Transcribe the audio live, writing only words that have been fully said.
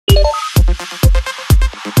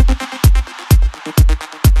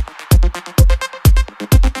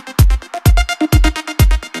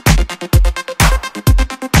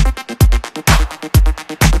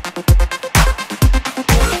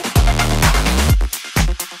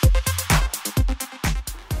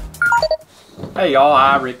Hey y'all,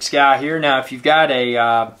 iRicksGuy here. Now if you've got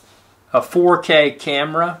a 4K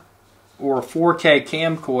camera or a 4K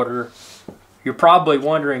camcorder, you're probably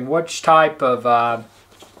wondering which type of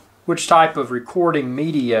recording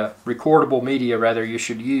media, recordable media rather, you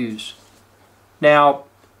should use. Now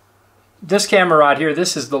this camera right here,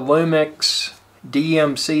 this is the Lumix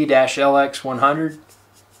DMC-LX100,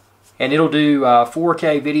 and it'll do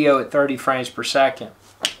 4K video at 30 frames per second.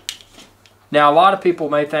 Now a lot of people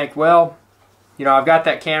may think, well, you know, I've got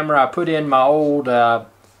that camera, I put in my old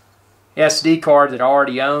SD card that I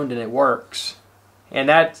already owned and it works. And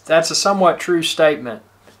that's a somewhat true statement.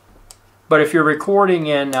 But if you're recording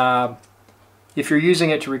in, if you're using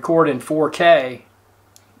it to record in 4K,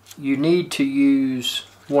 you need to use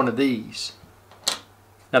one of these.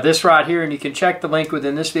 Now this right here, and you can check the link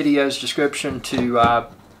within this video's description to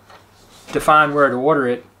find where to order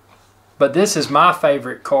it. But this is my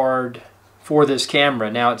favorite card for this camera.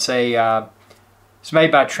 Now it's it's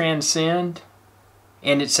made by Transcend,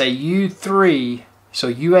 and it's a U3,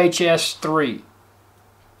 so UHS-3.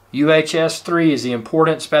 UHS-3 is the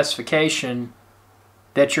important specification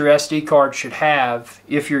that your SD card should have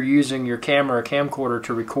if you're using your camera or camcorder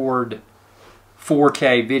to record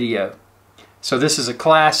 4K video. So this is a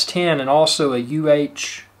Class 10 and also a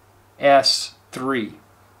UHS-3.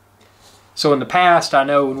 So in the past, I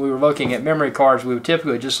know when we were looking at memory cards, we would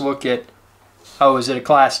typically just look at, oh, is it a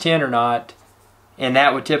Class 10 or not? And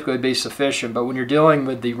that would typically be sufficient. But when you're dealing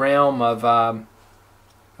with the realm of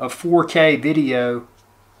 4K video,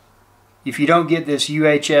 if you don't get this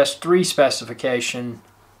UHS-3 specification,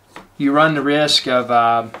 you run the risk of,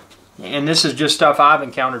 and this is just stuff I've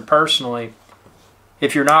encountered personally,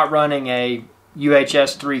 if you're not running a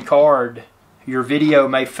UHS-3 card, your video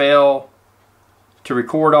may fail to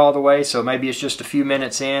record all the way, so maybe it's just a few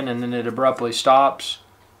minutes in and then it abruptly stops.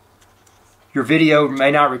 Your video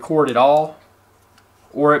may not record at all,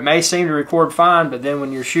 or it may seem to record fine, but then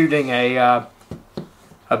when you're shooting a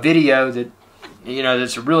video that, you know,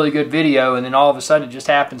 that's a really good video, and then all of a sudden it just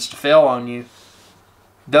happens to fail on you,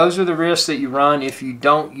 those are the risks that you run if you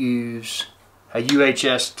don't use a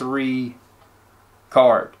UHS-3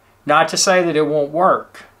 card. Not to say that it won't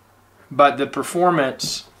work, but the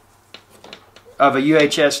performance of a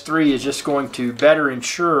UHS-3 is just going to better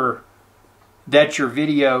ensure that your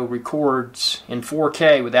video records in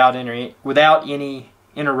 4K without any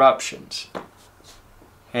interruptions.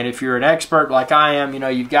 And if you're an expert like I am, you know,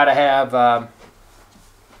 you've got to have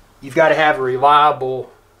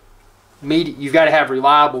reliable media. You've got to have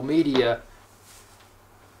reliable media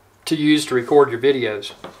to use to record your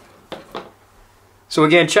videos. So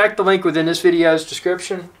again, check the link within this video's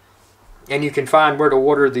description, and you can find where to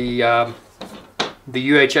order the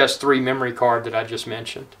UHS-3 memory card that I just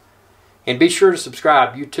mentioned. And be sure to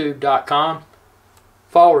subscribe,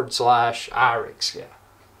 youtube.com/iRicksGuy.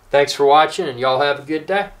 Thanks for watching, and y'all have a good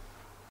day.